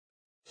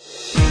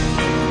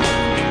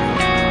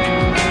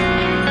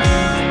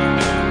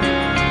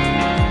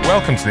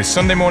Welcome to this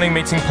Sunday morning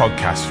meeting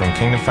podcast from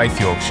Kingdom Faith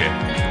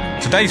Yorkshire.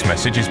 Today's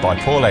message is by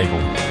Paul Abel.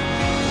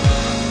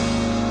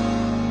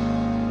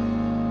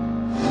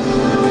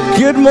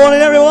 Good morning,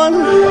 everyone.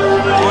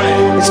 Good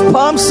morning. It's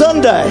Palm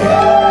Sunday.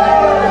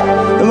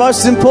 The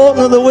most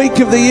important of the week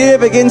of the year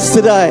begins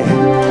today.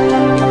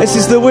 This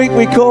is the week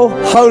we call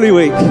Holy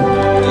Week.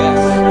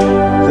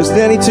 Because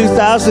nearly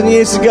 2,000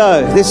 years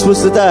ago, this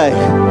was the day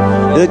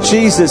that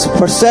Jesus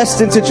processed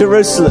into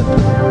Jerusalem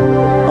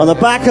on the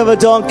back of a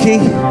donkey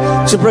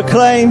to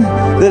proclaim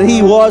that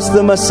he was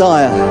the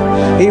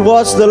Messiah. He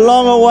was the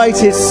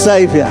long-awaited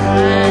Saviour.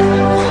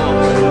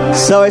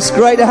 So it's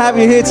great to have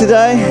you here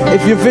today.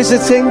 If you're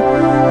visiting,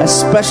 a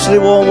especially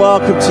warm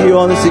welcome to you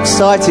on this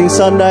exciting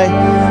Sunday.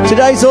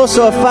 Today's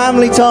also a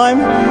family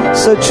time,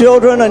 so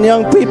children and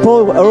young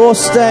people are all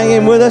staying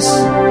in with us.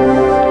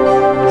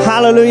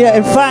 Hallelujah.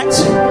 In fact,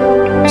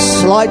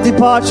 slight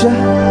departure.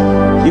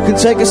 You can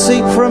take a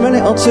seat for a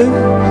minute or two.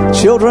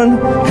 Children,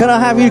 can I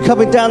have you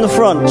coming down the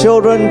front?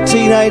 Children,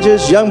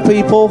 teenagers, young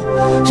people,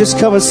 just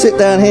come and sit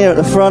down here at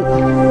the front.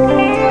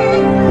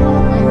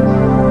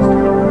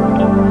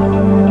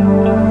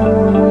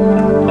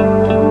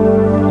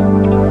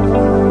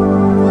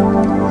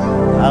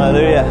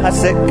 Hallelujah.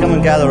 That's it. Come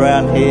and gather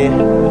around here.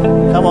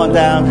 Come on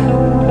down.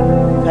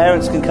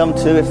 Parents can come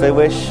too if they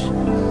wish.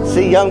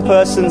 See, young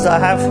persons, I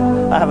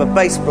have a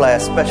bass player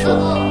special.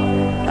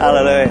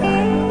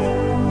 Hallelujah.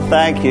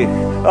 Thank you.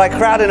 All right,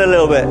 crowd in a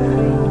little bit.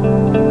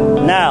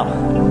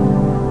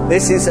 Now,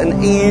 this is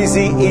an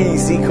easy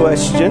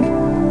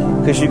question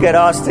because you get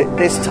asked it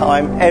this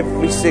time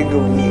every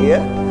single year.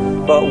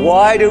 But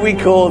why do we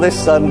call this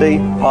Sunday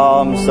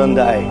Palm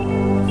Sunday?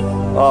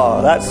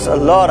 Oh, that's a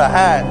lot of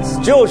hands.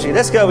 Georgie,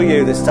 let's go with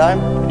you this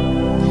time.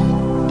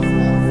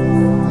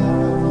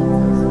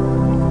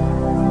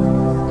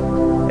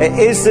 It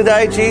is the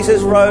day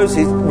Jesus rode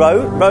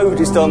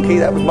his donkey,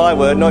 that was my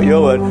word, not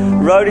your word,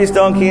 rode his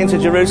donkey into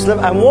Jerusalem.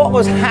 And what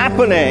was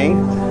happening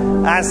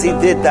as he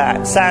did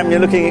that? Sam, you're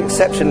looking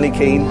exceptionally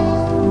keen.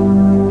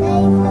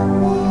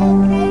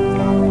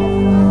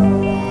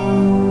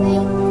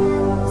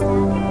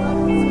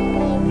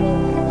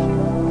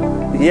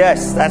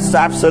 Yes, that's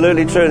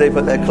absolutely true. They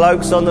put their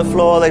cloaks on the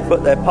floor, they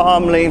put their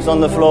palm leaves on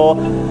the floor,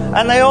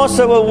 and they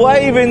also were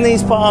waving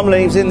these palm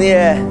leaves in the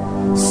air,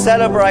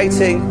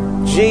 celebrating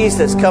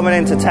Jesus coming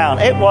into town.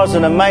 It was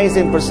an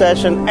amazing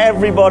procession.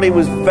 Everybody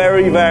was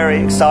very, very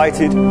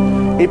excited.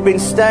 He'd been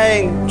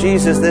staying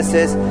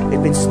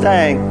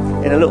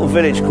in a little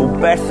village called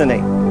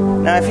Bethany.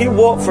 Now, if you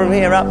walk from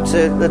here up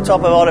to the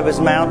top of Oliver's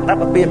Mount, that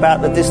would be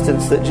about the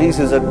distance that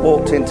Jesus had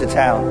walked into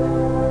town.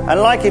 And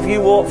like if you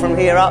walk from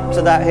here up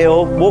to that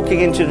hill, walking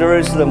into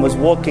Jerusalem was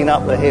walking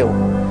up the hill.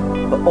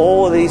 But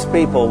all these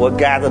people were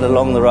gathered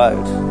along the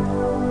road,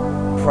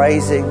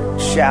 praising,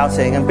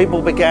 shouting, and people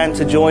began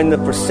to join the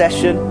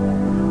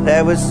procession.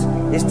 There was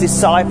his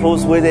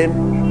disciples with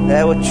him.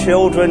 There were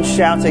children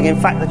shouting. In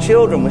fact, the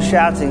children were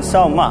shouting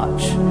so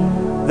much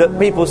that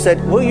people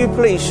said, "Will you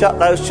please shut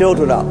those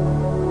children up?"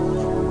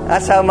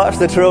 That's how much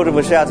the children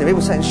were shouting.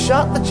 People saying,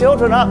 "Shut the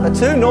children up, they're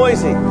too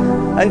noisy."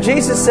 And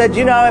Jesus said,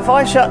 "You know, if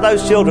I shut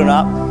those children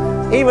up,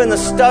 even the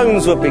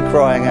stones would be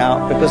crying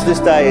out because this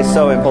day is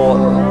so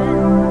important."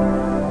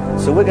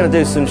 So we're going to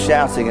do some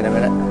shouting in a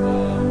minute.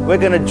 We're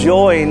going to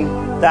join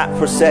that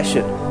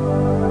procession.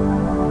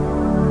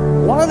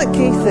 One of the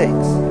key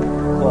things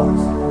was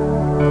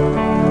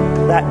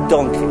that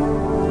donkey.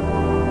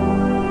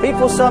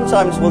 People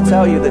sometimes will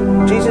tell you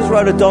that Jesus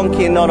rode a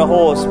donkey and not a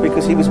horse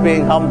because he was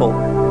being humble.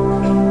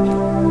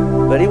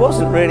 But he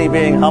wasn't really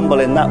being humble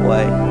in that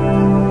way.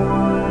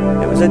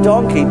 It was a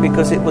donkey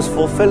because it was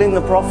fulfilling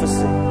the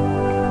prophecy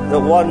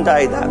that one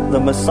day that the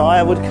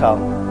Messiah would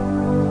come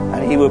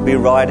and he would be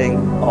riding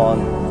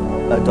on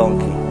a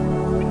donkey.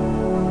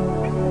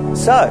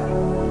 So,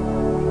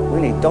 we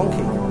need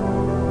donkey.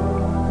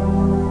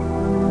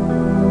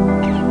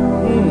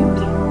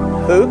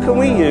 Who can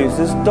we use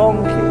as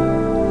donkey?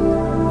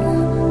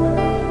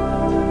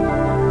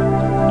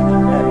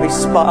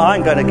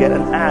 I'm going to get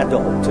an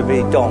adult to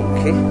be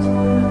donkey.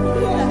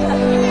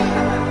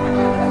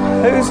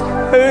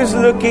 Who's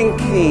looking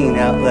keen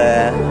out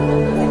there?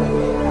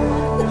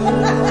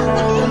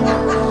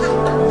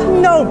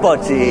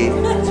 Nobody.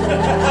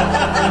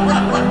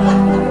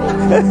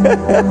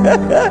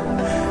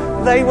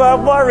 They were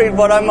worried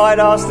what I might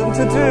ask them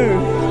to do.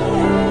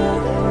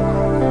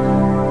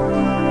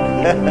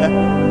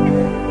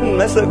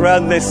 Let's look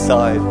round this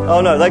side. Oh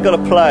no, they've got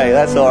to play.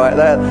 That's all right.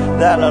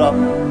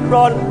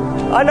 Ron,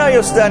 I know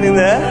you're standing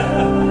there,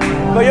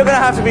 but you're going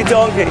to have to be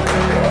donkey.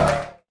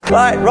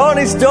 Right, Ron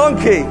is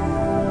donkey.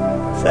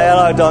 Say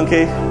hello,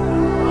 donkey.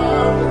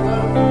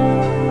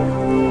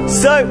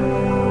 So,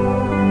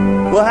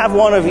 we'll have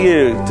one of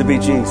you to be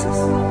Jesus.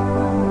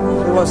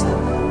 Who wants that?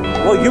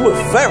 Well, you were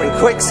very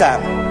quick,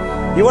 Sam.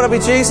 You want to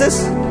be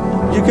Jesus?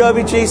 You go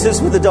be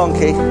Jesus with the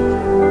donkey.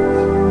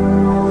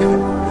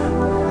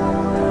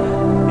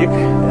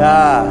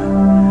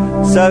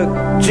 So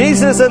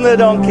Jesus and the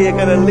donkey are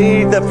going to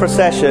lead the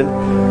procession.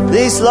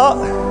 These lot,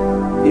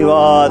 you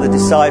are the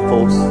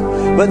disciples.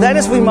 But then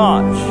as we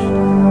march,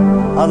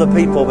 other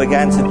people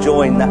began to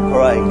join that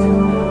parade.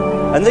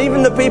 And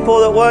even the people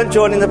that weren't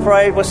joining the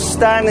parade were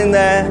standing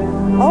there.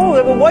 Oh,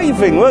 they were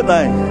waving, weren't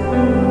they?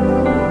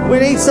 We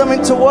need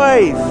something to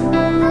wave.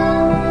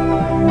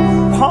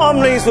 Palm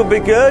leaves would be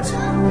good.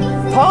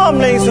 Palm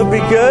leaves would be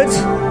good.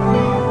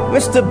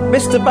 Mr.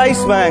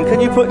 Bassman,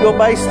 can you put your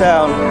bass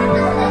down?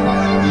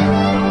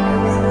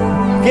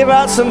 Give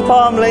out some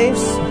palm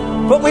leaves.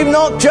 But we've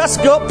not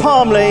just got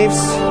palm leaves.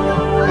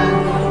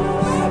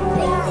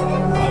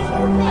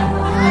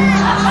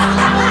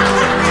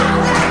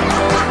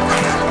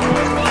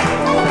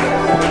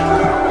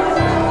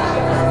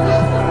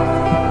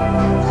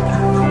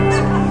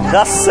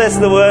 Thus says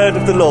the word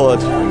of the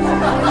Lord.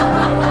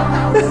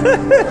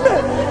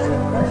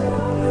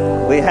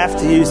 We have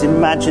to use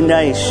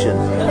imagination.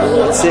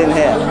 It's in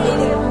here.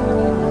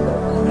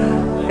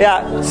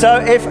 Yeah, so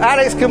if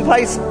Alex can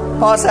pass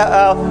out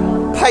our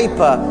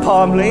paper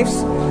palm leaves,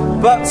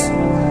 but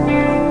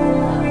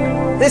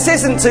this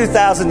isn't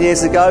 2,000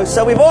 years ago,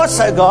 so we've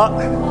also got,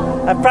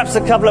 and perhaps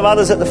a couple of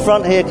others at the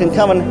front here can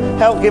come and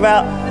help give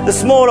out the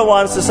smaller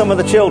ones to some of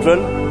the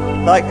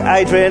children, like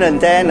Adrian and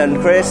Den and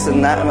Chris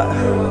and that.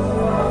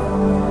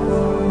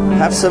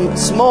 Have some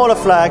smaller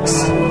flags.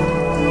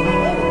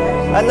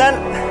 And then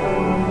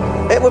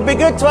it would be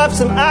good to have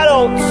some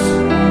adults.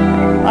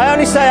 I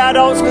only say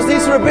adults because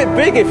these are a bit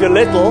big if you're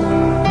little.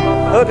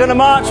 We're going to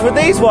march with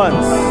these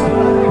ones.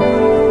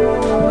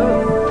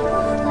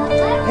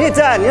 Here,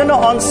 Dan, you're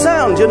not on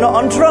sound, you're not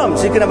on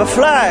drums, you can have a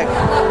flag.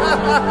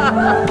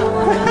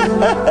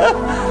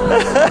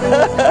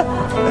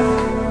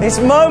 This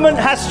moment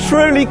has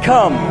truly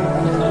come.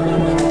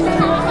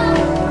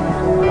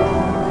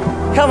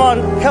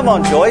 Come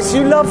on, Joyce,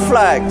 you love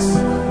flags.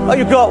 Oh,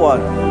 you got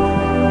one.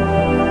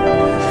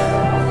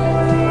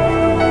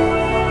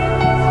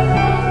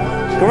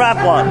 Grab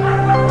one.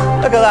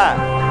 Look at that.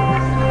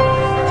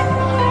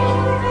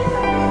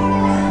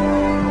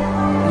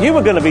 You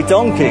were going to be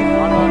donkey.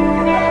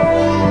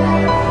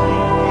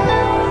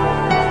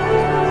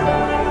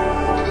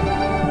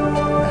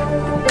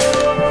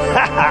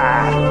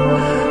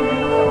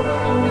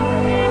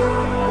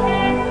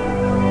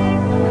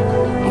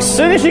 As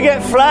soon as you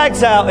get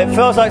flags out, it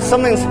feels like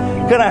something's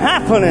going to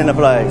happen in a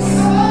place.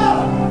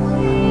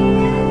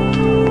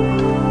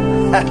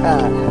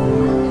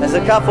 There's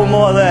a couple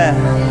more there.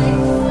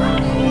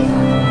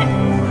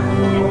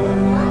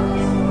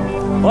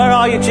 Where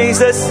are you,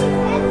 Jesus?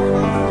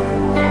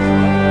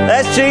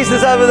 There's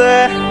Jesus over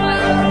there.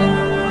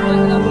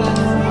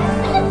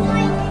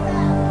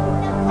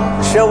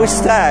 Shall we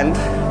stand?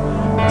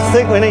 I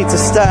think we need to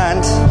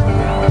stand.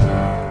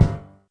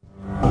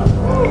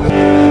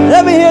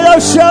 Let me hear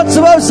those shouts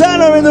of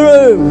Hosanna in the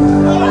room.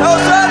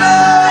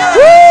 Hosanna!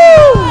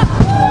 Woo!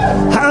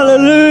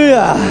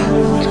 Hallelujah!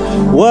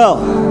 Well,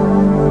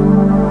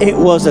 it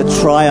was a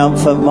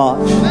triumphant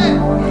march.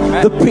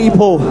 The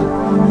people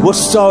were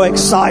so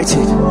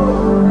excited.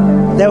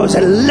 There was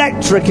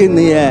electric in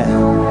the air.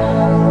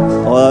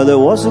 Although there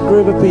was a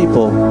group of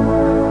people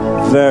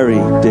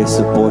very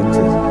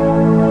disappointed.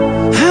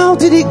 How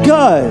did it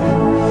go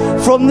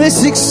from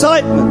this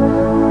excitement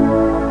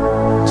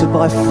to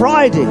by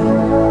Friday,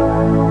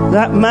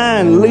 that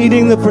man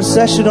leading the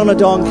procession on a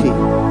donkey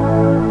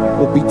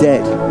would be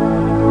dead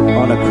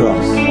on a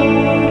cross?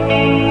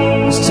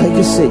 Let's take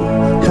a seat.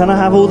 Can I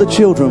have all the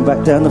children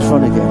back down the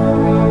front again?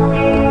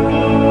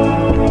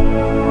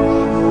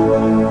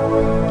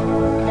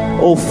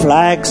 All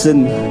flags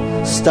and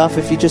stuff,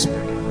 if you just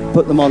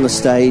put them on the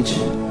stage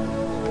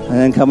and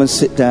then come and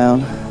sit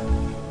down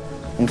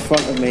in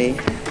front of me.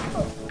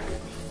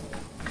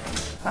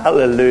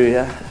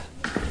 Hallelujah.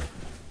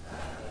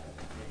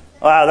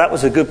 Wow, that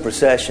was a good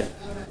procession.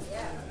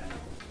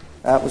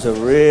 That was a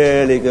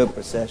really good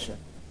procession.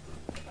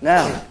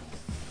 Now,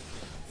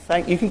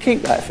 you can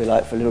keep that if you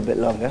like for a little bit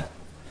longer.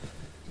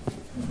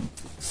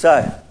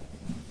 So,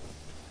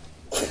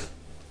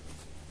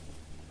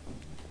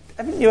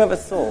 haven't you ever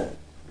thought,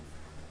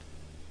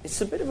 it's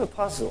a bit of a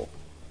puzzle.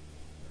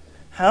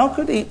 How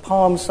could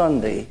Palm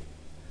Sunday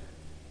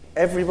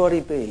everybody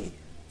be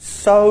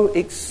so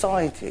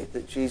excited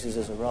that Jesus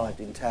has arrived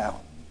in town?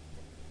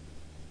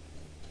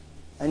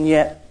 And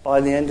yet,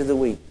 by the end of the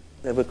week,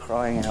 they were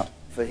crying out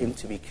for him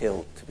to be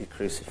killed, to be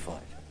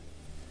crucified.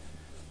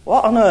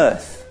 What on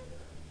earth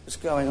was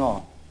going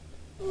on?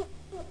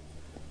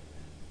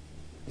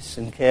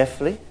 Listen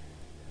carefully,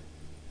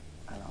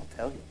 and I'll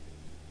tell you.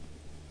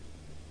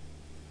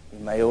 You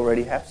may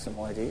already have some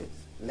ideas.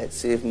 Let's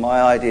see if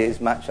my ideas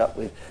match up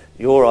with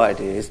your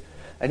ideas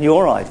and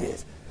your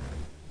ideas.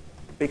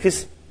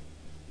 Because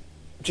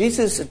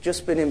Jesus had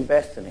just been in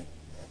Bethany.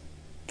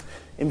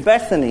 In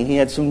Bethany, he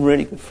had some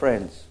really good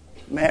friends.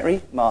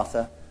 Mary,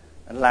 Martha,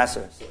 and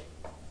Lazarus.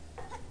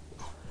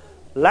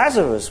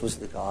 Lazarus was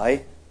the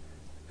guy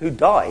who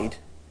died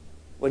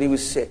when he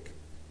was sick.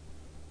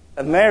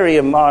 And Mary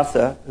and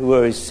Martha, who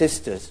were his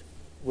sisters,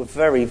 were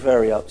very,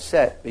 very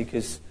upset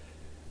because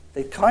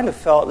they kind of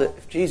felt that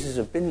if Jesus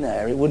had been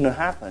there, it wouldn't have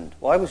happened.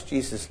 Why was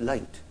Jesus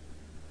late?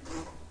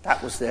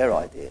 That was their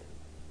idea.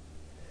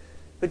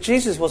 But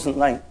Jesus wasn't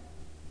late.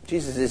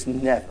 Jesus is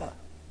never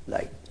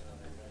late.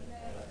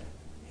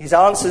 His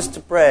answers to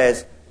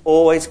prayers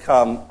always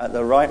come at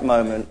the right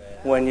moment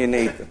when you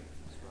need them.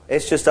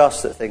 It's just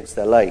us that thinks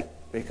they're late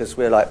because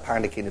we're like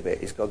panicking a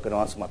bit. Is God going to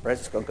answer my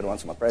prayers? Is God going to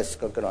answer my prayers? Is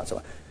God going to answer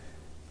my...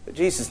 But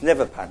Jesus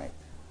never panicked.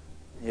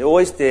 He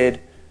always did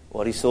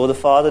what he saw the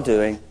Father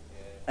doing.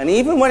 And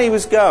even when he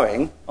was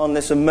going on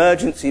this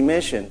emergency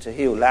mission to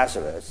heal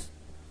Lazarus,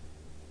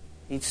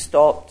 he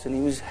stopped and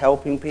he was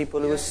helping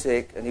people who were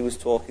sick and he was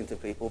talking to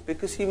people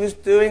because he was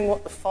doing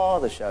what the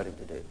Father showed him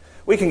to do.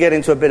 We can get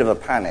into a bit of a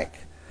panic,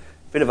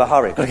 a bit of a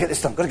hurry. Got to get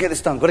this done, got to get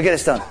this done, got to get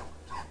this done.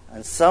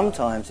 And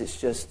sometimes it's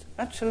just,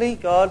 actually,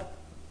 God,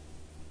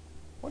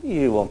 what do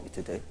you want me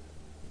to do?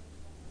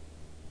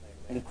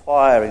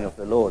 Inquiring of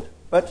the Lord.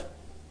 But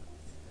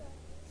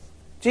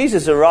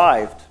Jesus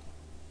arrived.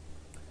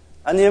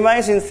 And the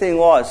amazing thing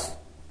was,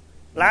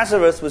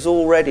 Lazarus was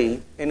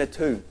already in a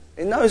tomb.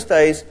 In those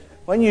days,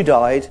 when you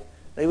died,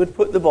 they would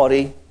put the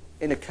body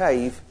in a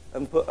cave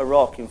and put a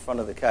rock in front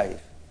of the cave.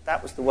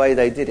 That was the way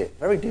they did it.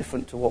 Very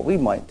different to what we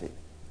might do.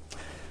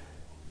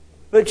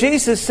 But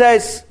Jesus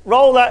says,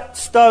 roll that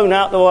stone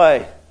out the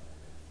way.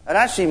 And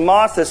actually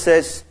Martha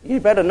says, you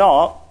better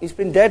not. He's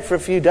been dead for a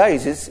few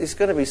days. It's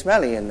going to be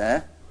smelly in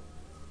there.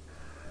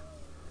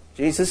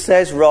 Jesus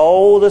says,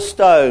 roll the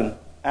stone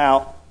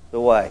out the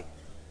way.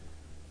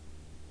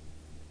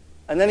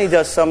 And then he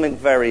does something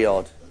very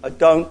odd. I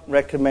don't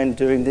recommend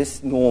doing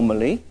this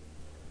normally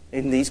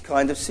in these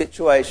kind of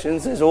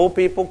situations. There's all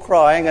people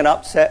crying and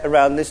upset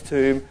around this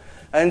tomb.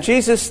 And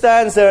Jesus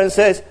stands there and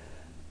says,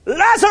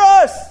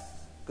 Lazarus!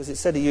 Because it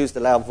said he used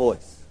a loud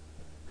voice.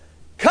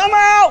 Come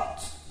out!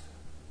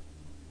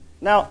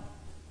 Now,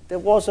 there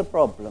was a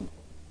problem.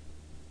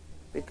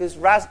 Because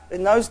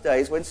in those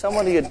days, when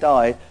somebody had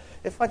died,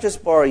 if I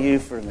just borrow you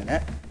for a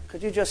minute,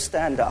 could you just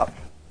stand up?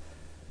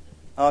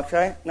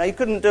 Okay? Now, you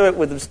couldn't do it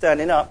with them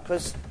standing up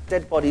because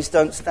dead bodies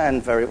don't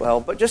stand very well.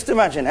 But just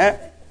imagine it.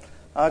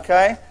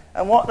 Okay?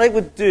 And what they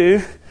would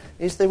do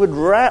is they would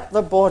wrap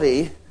the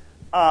body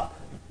up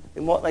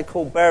in what they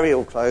call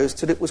burial clothes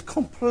till it was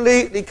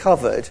completely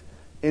covered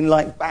in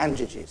like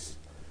bandages.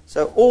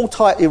 So all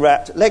tightly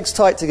wrapped, legs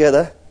tight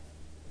together.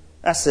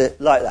 That's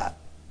it, like that.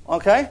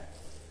 Okay?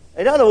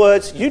 In other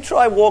words, you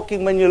try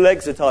walking when your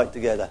legs are tied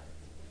together.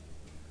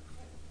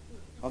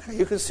 Okay,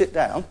 you can sit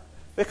down.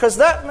 Because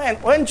that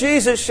meant when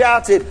Jesus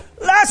shouted,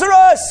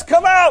 Lazarus,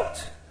 come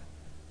out!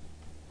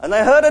 And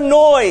they heard a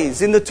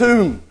noise in the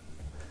tomb.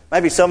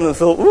 Maybe some of them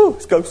thought, ooh,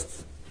 it's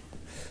ghosts.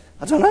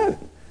 I don't know.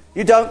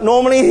 You don't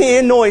normally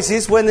hear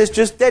noises when there's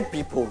just dead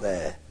people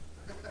there.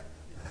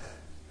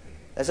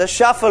 There's a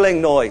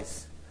shuffling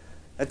noise.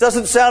 It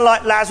doesn't sound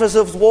like Lazarus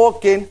is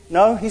walking.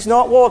 No, he's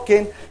not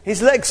walking.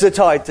 His legs are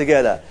tied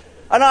together.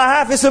 And I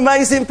have this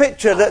amazing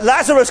picture that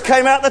Lazarus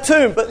came out the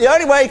tomb, but the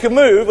only way he could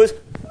move was...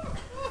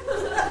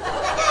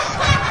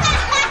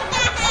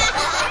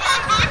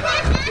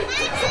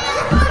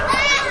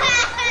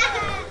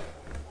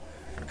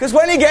 Because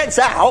when he gets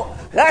out,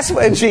 that's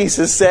when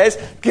Jesus says,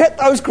 get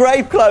those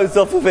grave clothes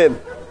off of him.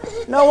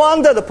 No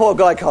wonder the poor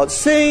guy can't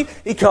see,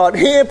 he can't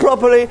hear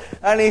properly,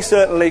 and he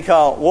certainly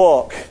can't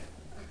walk.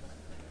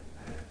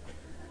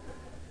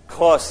 Of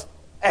course,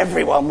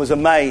 everyone was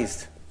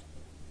amazed.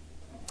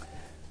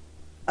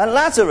 And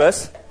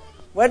Lazarus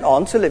went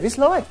on to live his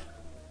life.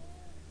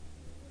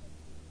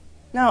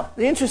 Now,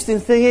 the interesting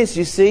thing is,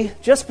 you see,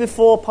 just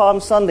before Palm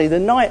Sunday, the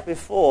night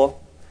before,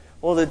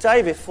 or the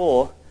day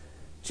before,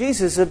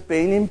 Jesus had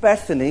been in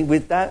Bethany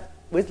with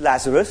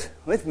Lazarus,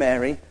 with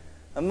Mary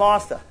and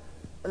Martha.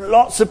 And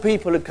lots of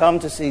people had come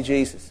to see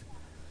Jesus.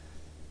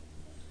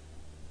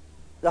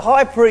 The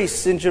high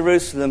priests in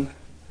Jerusalem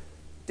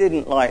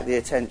didn't like the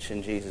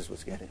attention Jesus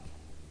was getting.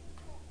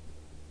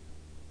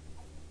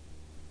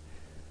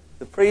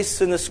 The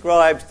priests and the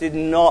scribes did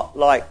not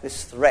like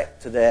this threat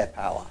to their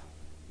power.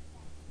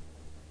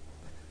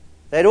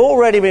 They'd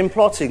already been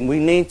plotting, we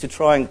need to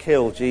try and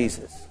kill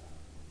Jesus.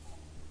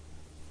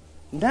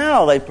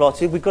 Now they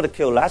plotted, we've got to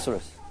kill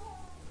Lazarus.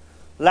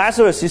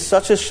 Lazarus is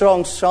such a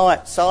strong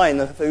sign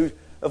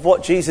of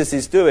what Jesus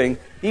is doing.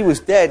 He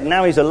was dead,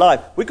 now he's alive.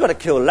 We've got to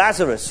kill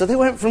Lazarus. So they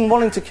went from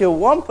wanting to kill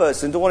one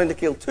person to wanting to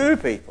kill two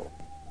people.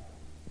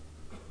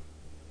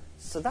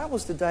 So that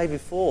was the day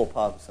before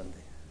Palm Sunday.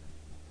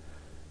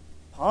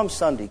 Palm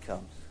Sunday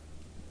comes.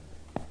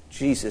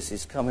 Jesus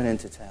is coming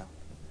into town.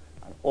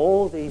 And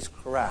all these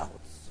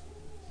crowds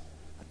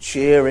are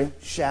cheering,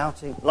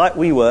 shouting, like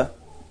we were.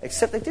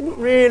 Except they didn't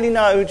really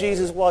know who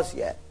Jesus was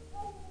yet.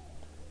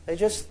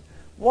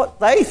 What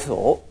they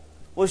thought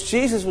was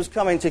Jesus was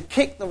coming to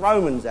kick the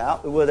Romans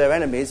out, who were their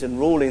enemies, and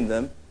ruling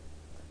them,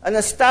 and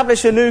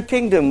establish a new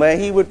kingdom where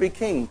he would be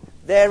king,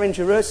 there in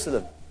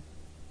Jerusalem.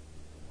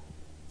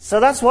 So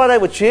that's why they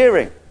were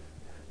cheering.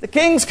 The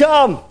king's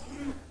come.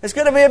 There's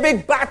going to be a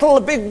big battle,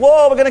 a big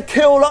war. We're going to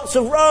kill lots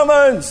of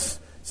Romans.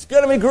 It's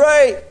going to be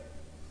great.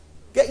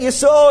 Get your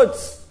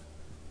swords.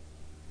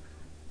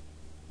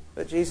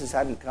 But Jesus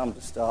hadn't come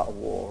to start a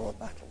war or a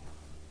battle.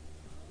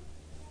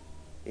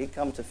 He'd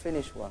come to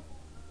finish one.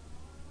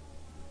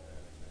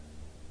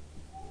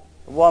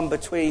 the one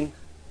between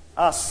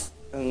us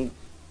and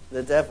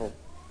the devil.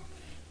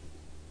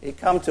 He'd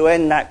come to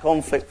end that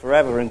conflict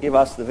forever and give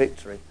us the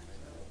victory.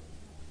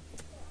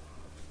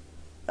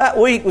 That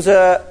week was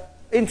an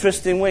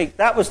interesting week.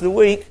 That was the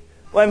week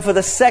when for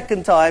the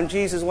second time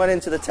Jesus went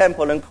into the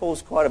temple and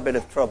caused quite a bit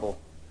of trouble.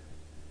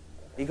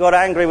 He got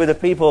angry with the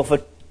people for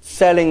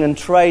selling and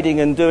trading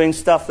and doing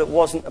stuff that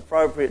wasn't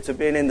appropriate to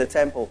being in the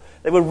temple.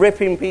 They were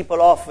ripping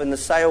people off in the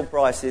sale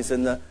prices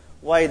and the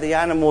way the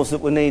animals that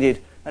were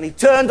needed. And he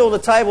turned all the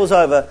tables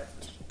over.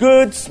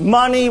 Goods,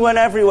 money went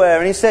everywhere.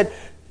 And he said,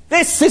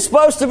 "This is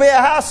supposed to be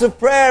a house of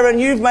prayer and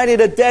you've made it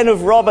a den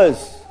of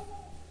robbers."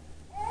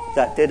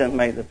 That didn't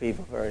make the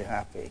people very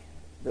happy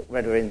that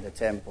were in the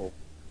temple.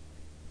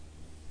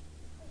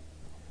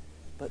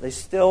 But they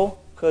still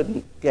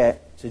couldn't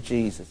get to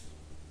Jesus.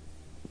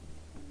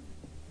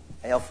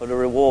 They offered a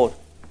reward.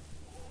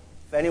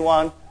 If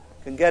anyone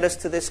can get us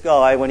to this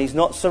guy when he's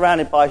not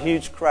surrounded by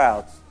huge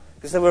crowds,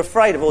 because they were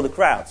afraid of all the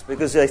crowds,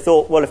 because they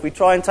thought, well, if we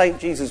try and take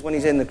Jesus when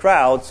he's in the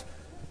crowds,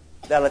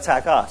 they'll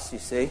attack us, you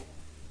see.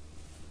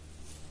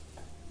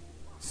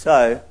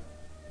 So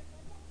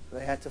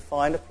they had to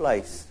find a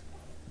place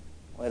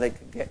where they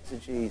could get to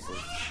Jesus.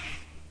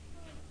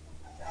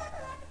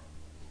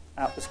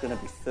 That was going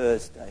to be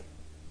Thursday.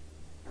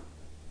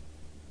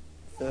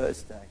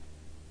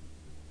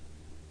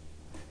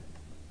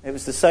 It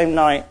was the same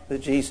night that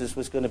Jesus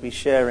was going to be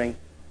sharing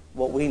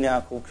what we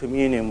now call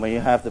communion, where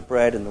you have the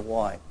bread and the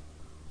wine.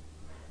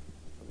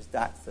 It was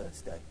that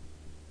Thursday.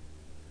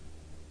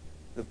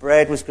 The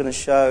bread was going to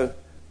show,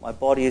 my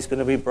body is going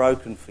to be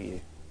broken for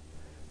you.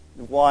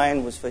 The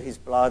wine was for his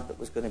blood that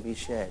was going to be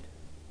shed.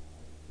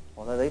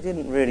 Although they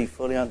didn't really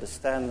fully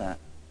understand that.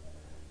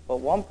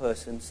 But one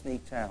person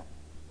sneaked out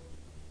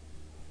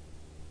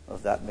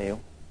of that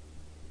meal.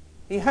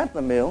 He had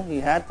the meal, he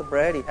had the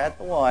bread, he had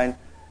the wine,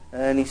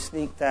 and then he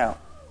sneaked out.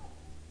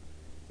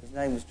 His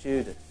name was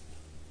Judas.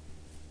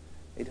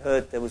 He'd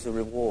heard there was a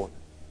reward.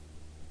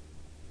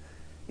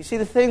 You see,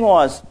 the thing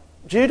was,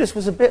 Judas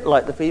was a bit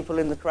like the people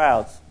in the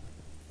crowds.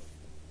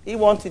 He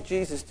wanted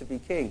Jesus to be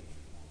king.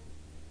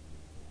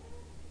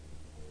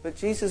 But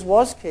Jesus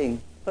was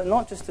king, but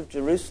not just of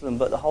Jerusalem,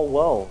 but the whole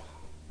world.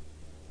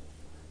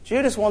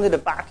 Judas wanted a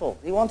battle.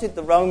 He wanted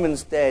the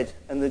Romans dead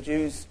and the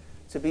Jews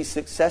to be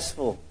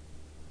successful.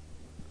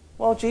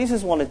 Well,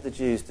 Jesus wanted the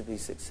Jews to be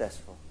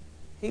successful.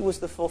 He was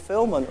the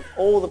fulfillment of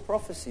all the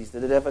prophecies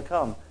that had ever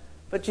come.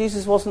 But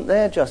Jesus wasn't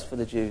there just for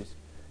the Jews.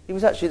 He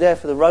was actually there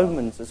for the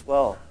Romans as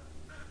well.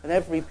 And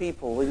every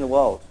people in the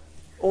world.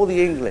 All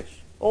the English,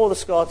 all the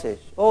Scottish,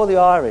 all the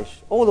Irish,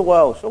 all the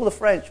Welsh, all the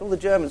French, all the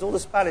Germans, all the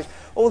Spanish,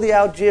 all the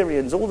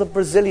Algerians, all the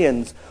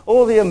Brazilians,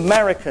 all the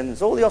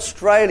Americans, all the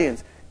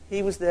Australians.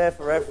 He was there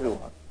for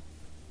everyone.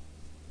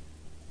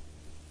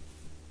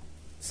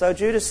 So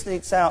Judas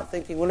sneaks out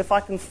thinking, well, if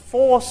I can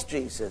force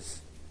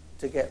Jesus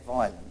to get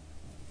violent,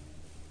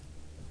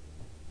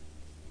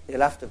 he'll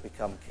have to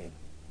become king.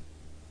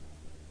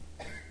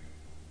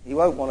 He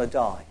won't want to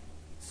die.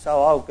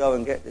 So I'll go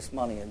and get this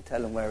money and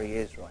tell him where he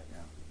is right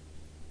now.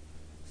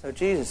 So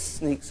Jesus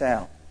sneaks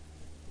out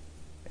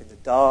in the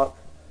dark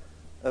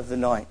of the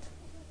night.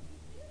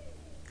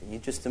 Can you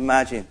just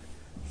imagine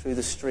through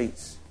the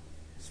streets?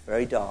 It's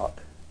very dark.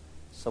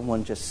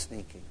 Someone just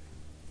sneaking.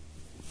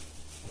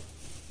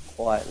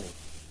 Quietly.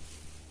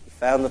 He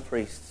found the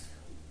priests.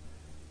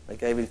 They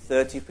gave him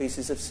 30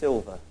 pieces of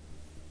silver,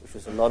 which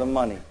was a lot of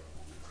money,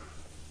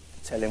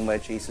 to tell him where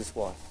Jesus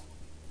was.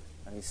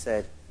 And he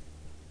said,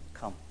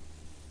 "Come,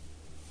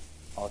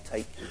 I'll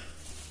take you.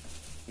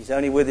 He's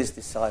only with his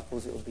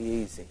disciples, it will be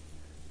easy.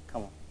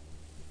 Come on."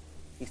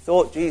 He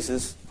thought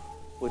Jesus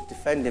would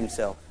defend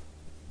himself.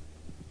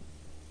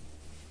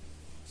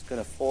 He's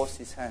going to force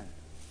his hand.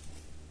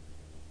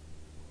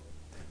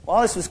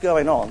 While this was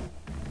going on,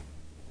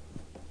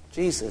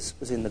 Jesus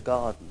was in the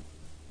garden.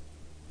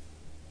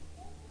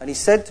 And he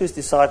said to his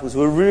disciples, who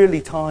were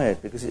really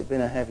tired because it had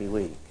been a heavy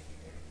week,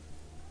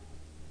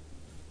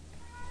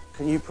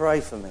 "Can you pray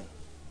for me?"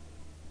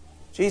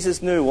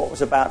 Jesus knew what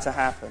was about to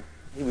happen.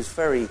 He was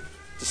very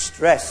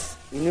distressed.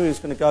 He knew he was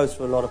going to go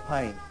through a lot of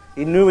pain.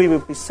 He knew he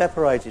would be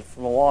separated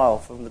from a while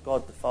from the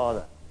God the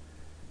Father.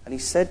 And he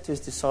said to his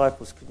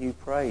disciples, "Can you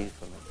pray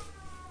for me?"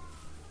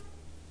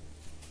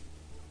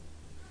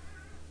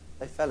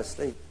 They fell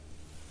asleep.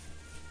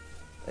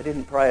 They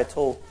didn't pray at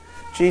all.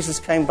 Jesus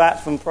came back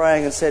from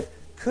praying and said,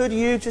 "Could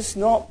you just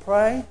not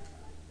pray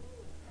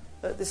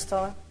at this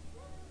time?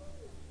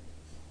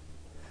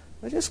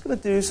 We're just going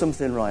to do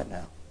something right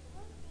now.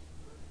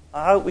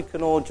 I hope we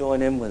can all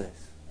join in with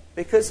this."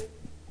 Because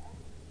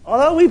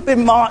although we've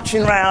been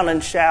marching around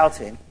and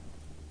shouting,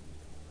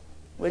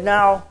 we're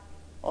now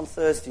on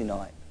Thursday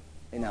night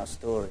in our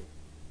story,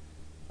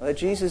 where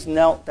Jesus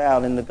knelt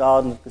down in the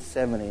Garden of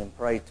Gethsemane and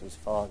prayed to his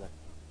Father.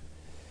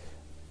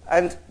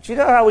 And do you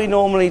know how we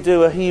normally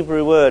do a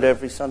Hebrew word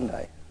every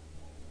Sunday?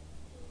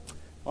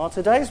 Well,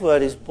 today's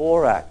word is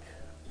borak.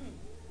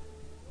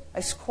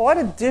 It's quite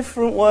a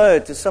different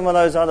word to some of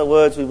those other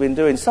words we've been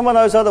doing. Some of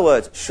those other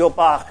words,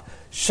 shobach,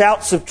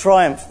 shouts of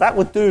triumph, that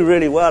would do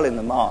really well in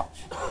the march.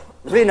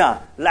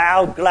 Rina,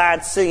 loud,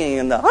 glad singing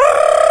and the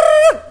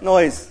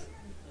noise.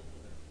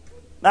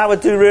 That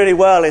would do really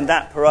well in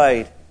that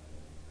parade.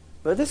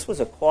 But this was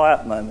a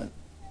quiet moment.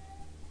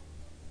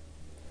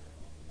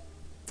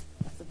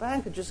 If the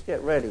band could just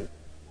get ready,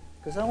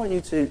 because I want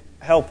you to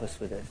help us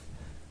with this.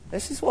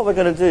 This is what we're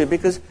going to do,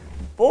 because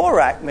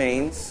Borak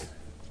means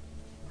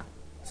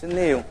to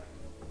kneel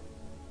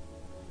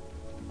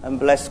and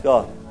bless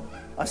God.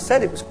 I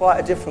said it was quite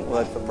a different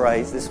word for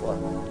praise, this one.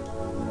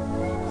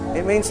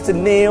 It means to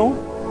kneel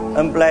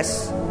and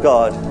bless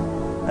God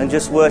and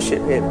just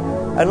worship Him.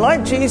 And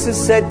like Jesus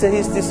said to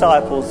His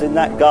disciples in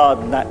that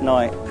garden that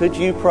night, could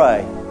you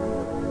pray?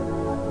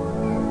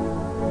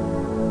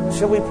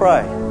 Shall we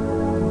pray?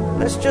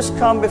 Let's just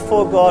come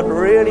before God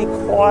really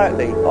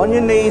quietly, on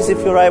your knees if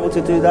you're able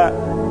to do that.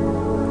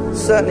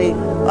 Certainly,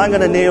 I'm going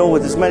to kneel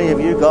with as many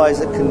of you guys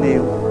that can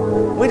kneel.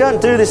 We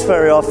don't do this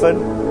very often,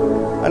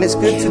 and it's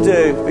good to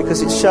do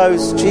because it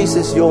shows,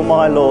 Jesus, you're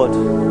my Lord.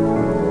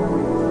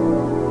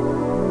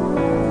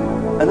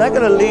 And they're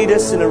going to lead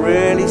us in a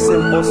really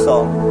simple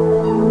song.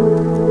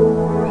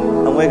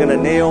 And we're going to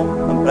kneel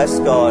and bless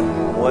God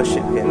and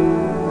worship Him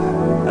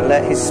and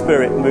let His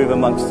Spirit move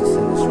amongst us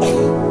in this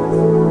room.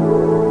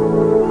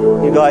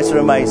 You guys are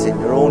amazing.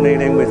 You're all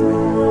kneeling with me.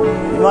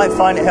 You might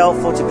find it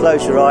helpful to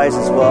close your eyes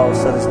as well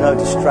so there's no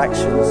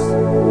distractions.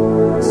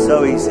 It's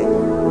so easy.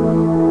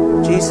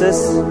 Jesus,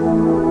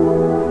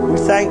 we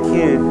thank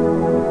You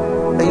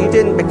that You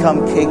didn't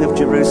become King of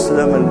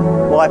Jerusalem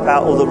and wipe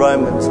out all the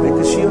Romans,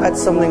 because You had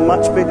something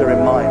much bigger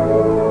in mind.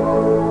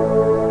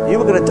 You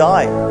were going to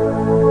die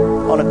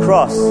on a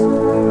cross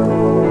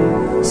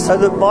so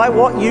that by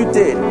what You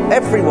did,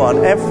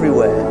 everyone,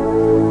 everywhere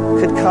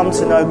could come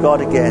to know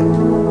God again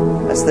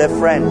as their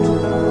friend,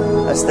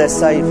 as their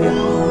Saviour,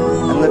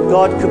 and that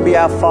God could be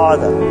our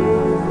Father.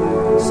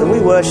 So we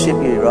worship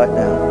You right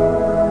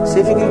now. See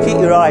if you can keep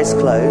your eyes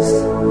closed.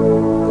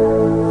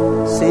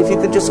 See if you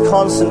can just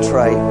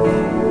concentrate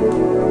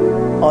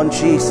on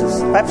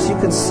Jesus. Perhaps you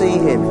can see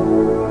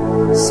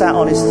Him sat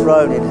on His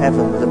throne in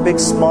heaven with a big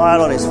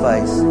smile on His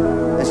face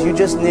as you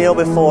just kneel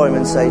before Him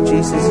and say,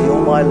 Jesus,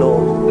 You're my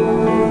Lord.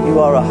 You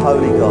are a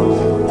holy God.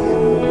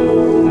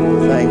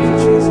 Thank You,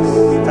 Jesus.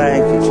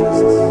 Thank You,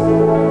 Jesus.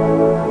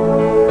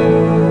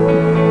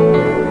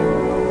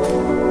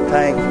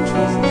 Thank You,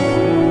 Jesus.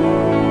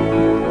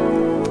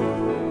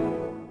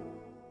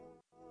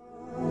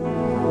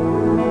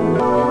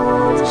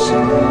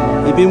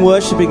 He'd been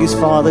worshipping his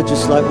Father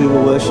just like we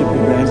were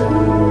worshipping then.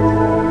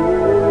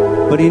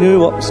 But he knew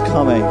what was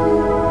coming.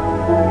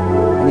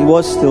 And he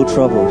was still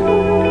troubled.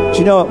 Do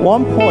you know, at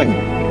one point,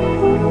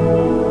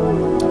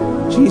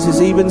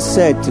 Jesus even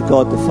said to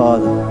God the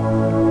Father,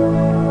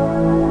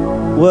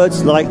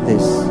 words like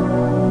this: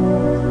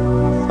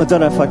 I don't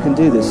know if I can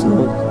do this,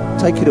 Lord.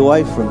 Take it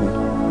away from me.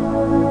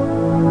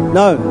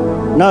 No,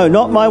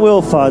 not my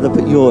will, Father,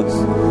 but Yours.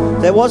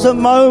 There was a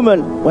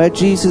moment where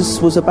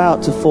Jesus was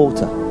about to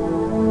falter.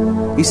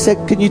 He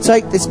said, can you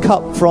take this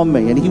cup from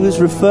me? And he was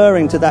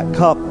referring to that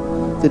cup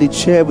that he'd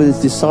shared with his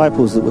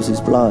disciples that was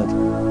his blood.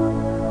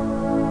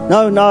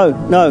 No,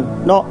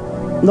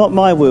 not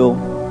my will,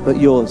 but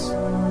Yours.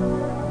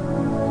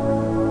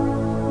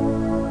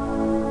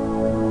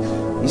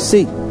 You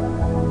see,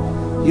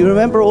 you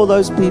remember all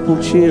those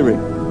people cheering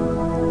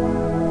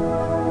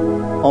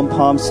on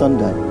Palm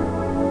Sunday?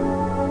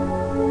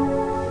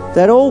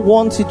 They'd all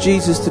wanted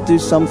Jesus to do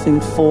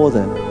something for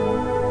them.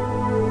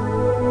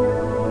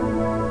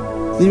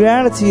 The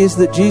reality is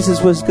that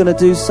Jesus was going to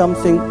do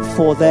something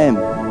for them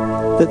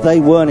that they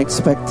weren't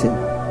expecting.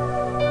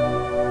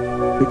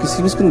 Because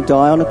He was going to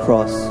die on a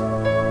cross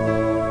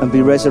and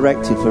be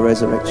resurrected for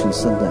Resurrection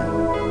Sunday.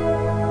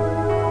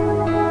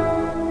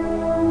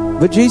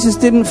 But Jesus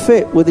didn't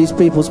fit with these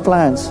people's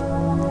plans.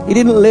 He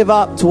didn't live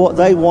up to what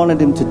they wanted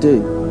Him to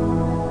do.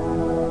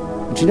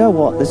 And do you know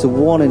what? There's a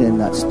warning in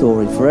that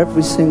story for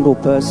every single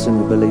person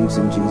who believes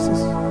in Jesus.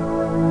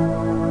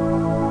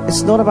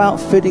 It's not about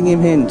fitting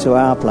Him into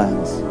our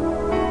plans.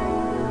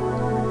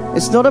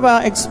 It's not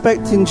about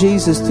expecting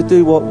Jesus to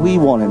do what we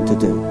want Him to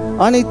do.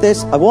 I need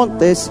this, I want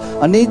this,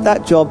 I need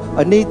that job,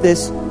 I need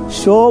this.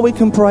 Sure, we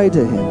can pray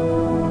to Him.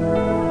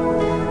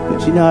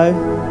 But you know,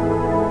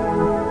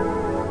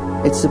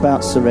 it's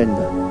about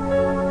surrender.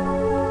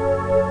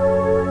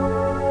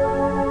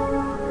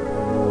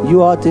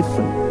 You are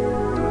different.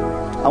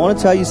 I want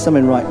to tell you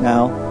something right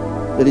now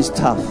that is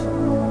tough.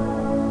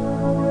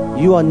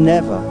 You are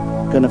never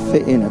going to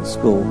fit in at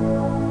school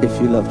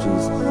if you love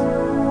Jesus.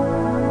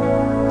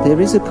 There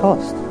is a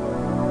cost.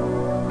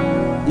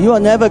 You are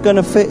never going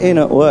to fit in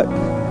at work.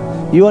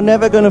 You are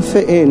never going to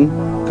fit in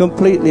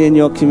completely in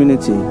your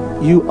community.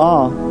 You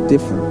are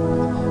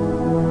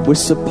different. We're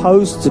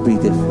supposed to be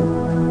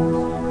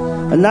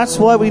different. And that's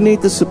why we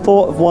need the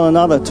support of one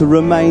another to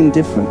remain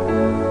different.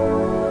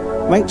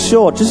 Make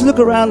sure, just look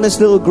around this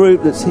little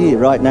group that's here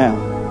right now.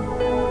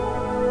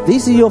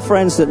 These are your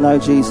friends that know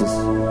Jesus.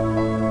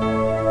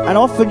 And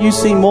often you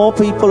see more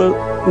people,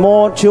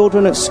 more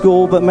children at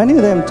school, but many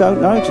of them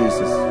don't know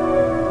Jesus.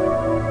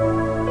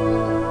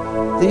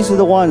 These are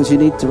the ones you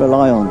need to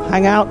rely on.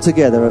 Hang out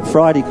together at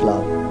Friday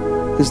Club,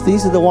 because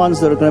these are the ones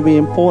that are going to be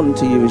important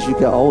to you as you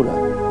get older,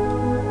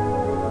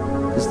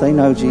 because they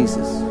know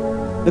Jesus.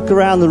 Look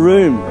around the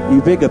room,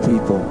 you bigger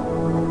people.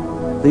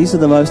 These are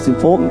the most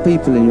important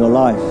people in your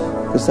life,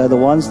 because they're the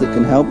ones that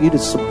can help you, to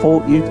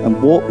support you and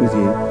walk with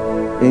you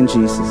in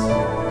Jesus.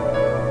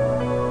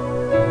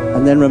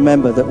 And then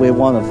remember that we're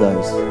one of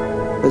those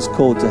that's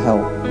called to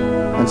help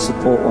and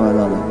support one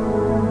another.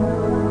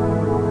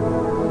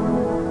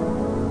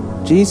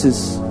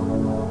 Jesus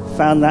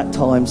found that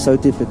time so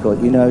difficult.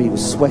 He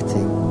was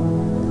sweating.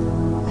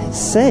 It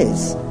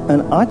says,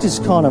 and I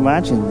just can't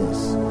imagine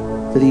this,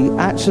 that he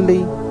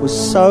actually was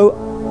so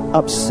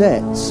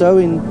upset, so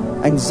in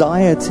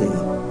anxiety,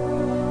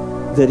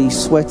 that he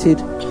sweated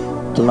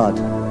blood.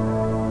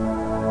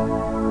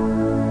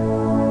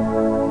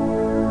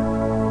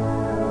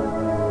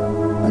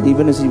 And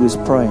even as he was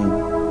praying,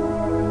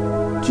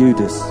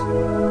 Judas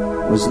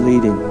was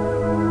leading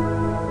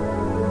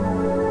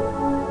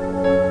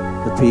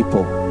the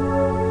people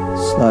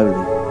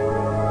slowly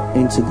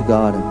into the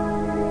garden.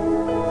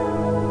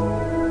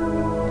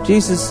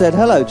 Jesus said,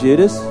 "Hello,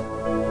 Judas."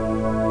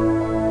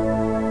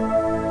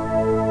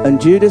 And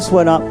Judas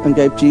went up and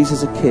gave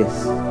Jesus a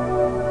kiss.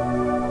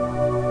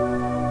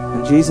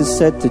 And Jesus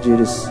said to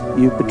Judas,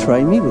 "You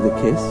betray me with a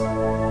kiss?"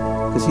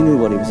 Because he knew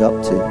what he was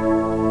up to.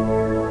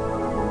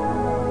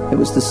 It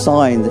was the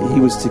sign that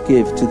he was to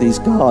give to these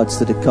guards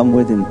that had come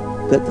with him,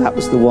 that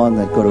was the one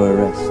they'd got to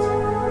arrest.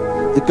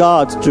 The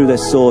guards drew their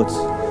swords.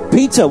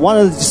 Peter, one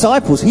of the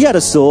disciples, he had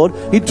a sword.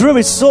 He drew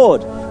his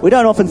sword. We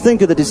don't often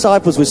think of the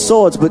disciples with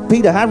swords, but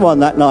Peter had one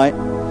that night.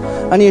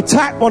 And he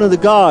attacked one of the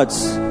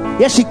guards.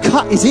 He actually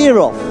cut his ear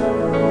off,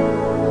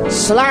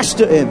 slashed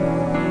at him,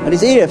 and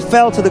his ear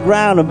fell to the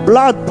ground and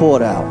blood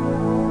poured out.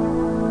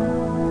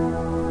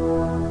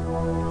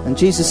 And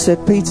Jesus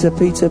said, "Peter,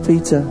 Peter,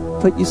 Peter,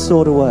 put your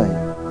sword away.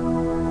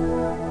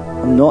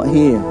 I'm not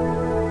here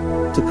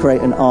to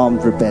create an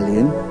armed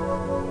rebellion.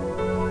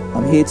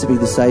 I'm here to be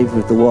the Saviour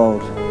of the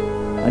world."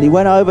 And he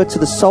went over to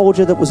the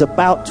soldier that was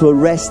about to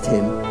arrest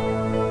him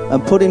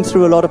and put him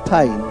through a lot of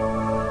pain.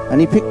 And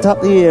he picked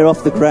up the ear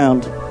off the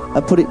ground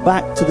and put it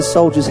back to the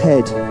soldier's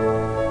head,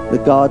 the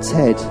guard's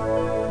head.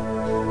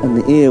 And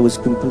the ear was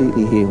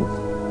completely healed.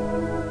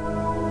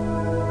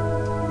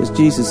 Because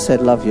Jesus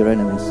said, "Love your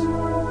enemies."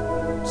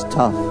 It's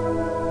tough.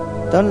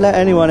 Don't let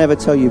anyone ever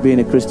tell you being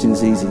a Christian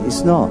is easy.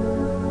 It's not.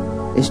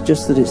 It's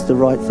just that it's the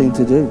right thing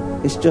to do.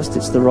 It's just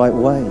it's the right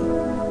way.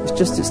 It's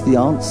just it's the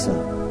answer.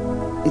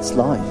 It's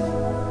life.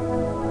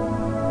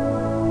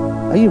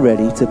 Are you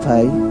ready to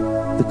pay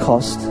the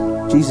cost?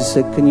 Jesus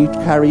said, "Can you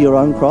carry your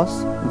own cross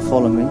and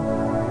follow me?"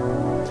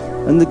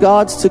 And the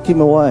guards took him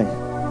away.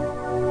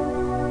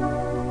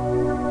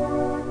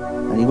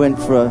 And he went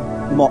for a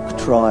mock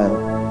trial.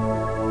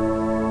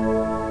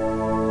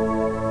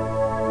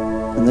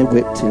 And they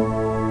whipped him.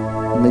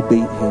 And they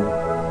beat him.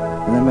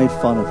 And they made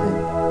fun of him.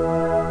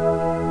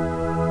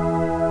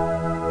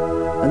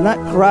 And that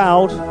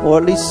crowd, or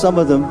at least some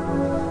of them,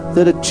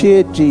 that had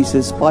cheered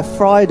Jesus, by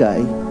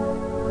Friday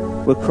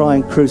were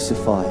crying,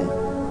 "Crucify him."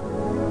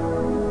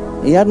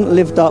 He hadn't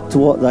lived up to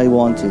what they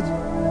wanted.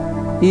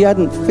 He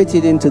hadn't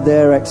fitted into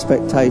their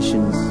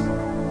expectations.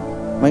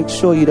 Make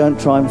sure you don't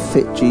try and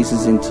fit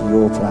Jesus into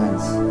your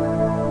plans,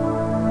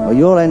 or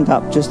you'll end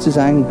up just as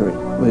angry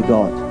with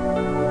God.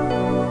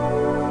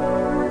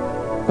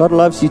 God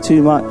loves you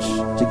too much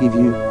to give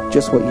you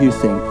just what you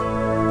think,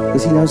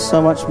 because he knows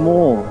so much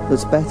more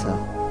that's better.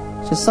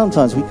 Just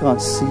sometimes we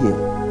can't see it.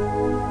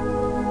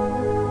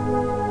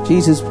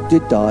 Jesus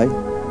did die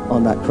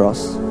on that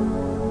cross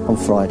on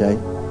Friday.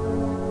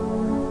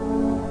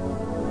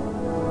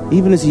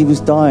 Even as he was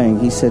dying,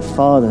 he said,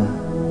 "Father,"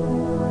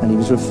 and he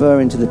was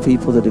referring to the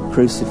people that had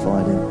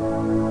crucified him,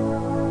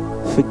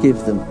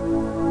 "Forgive them.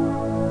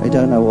 They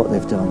don't know what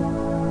they've done."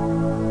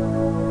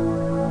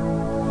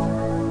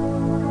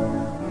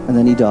 And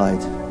then he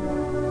died.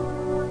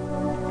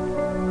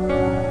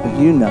 But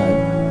you know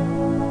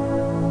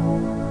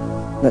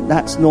that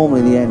that's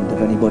normally the end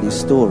of anybody's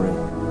story.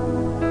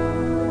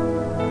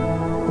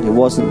 But it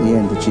wasn't the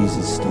end of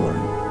Jesus'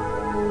 story.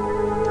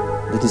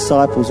 The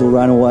disciples all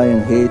ran away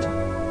and hid.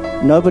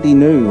 Nobody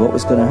knew what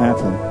was going to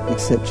happen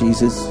except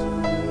Jesus.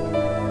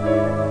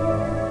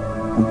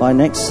 And by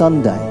next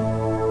Sunday,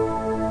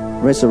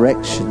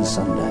 Resurrection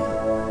Sunday,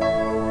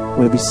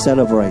 we'll be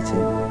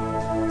celebrating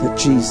that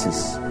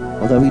Jesus,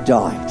 although he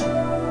died,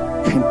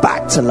 came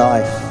back to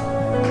life.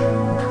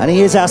 And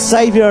he is our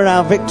Saviour and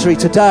our victory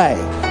today,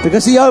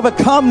 because he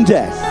overcome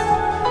death.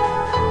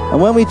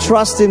 And when we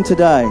trust him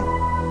today,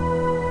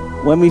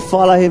 when we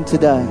follow him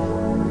today,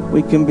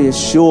 we can be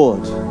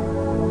assured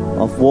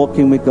of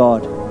walking with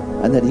God,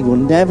 and that he will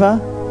never,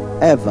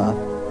 ever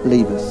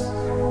leave us.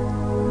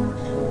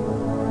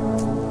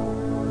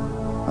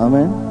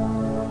 Amen.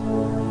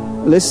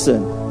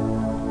 Listen,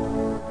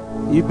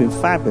 you've been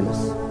fabulous.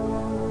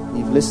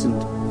 You've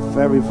listened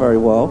very, very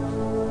well.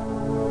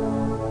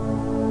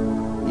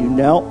 You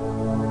knelt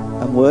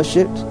and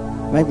worshipped.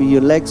 Maybe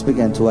your legs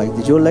began to ache.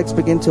 Did your legs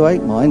begin to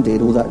ache? Mine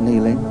did, all that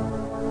kneeling.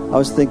 I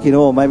was thinking,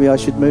 oh, maybe I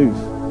should move.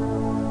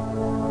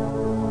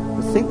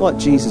 But think what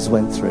Jesus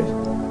went through.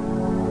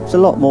 It's a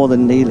lot more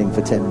than kneeling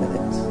for 10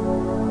 minutes.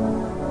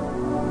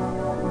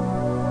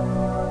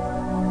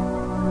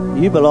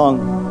 You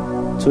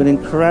belong to an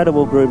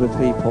incredible group of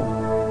people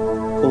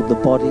called the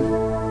body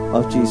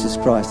of Jesus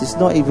Christ. It's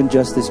not even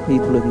just this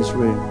people in this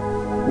room.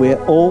 We're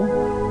all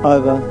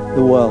over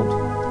the world.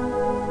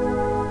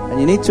 And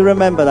you need to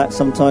remember that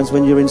sometimes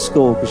when you're in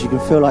school, because you can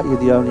feel like you're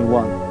the only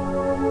one.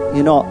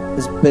 You're not.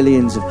 There's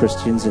billions of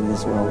Christians in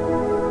this world.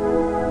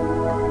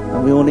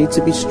 And we all need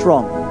to be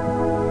strong.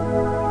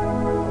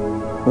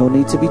 We all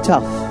need to be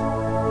tough.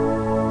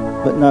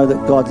 But know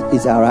that God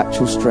is our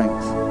actual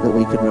strength that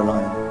we can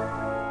rely on.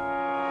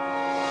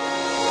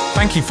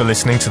 Thank you for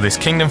listening to this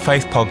Kingdom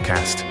Faith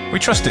podcast. We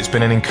trust it's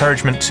been an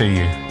encouragement to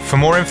you. For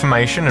more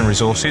information and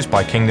resources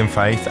by Kingdom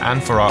Faith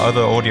and for our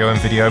other audio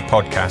and video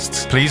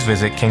podcasts, please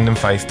visit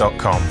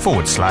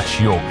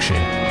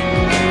kingdomfaith.com/Yorkshire.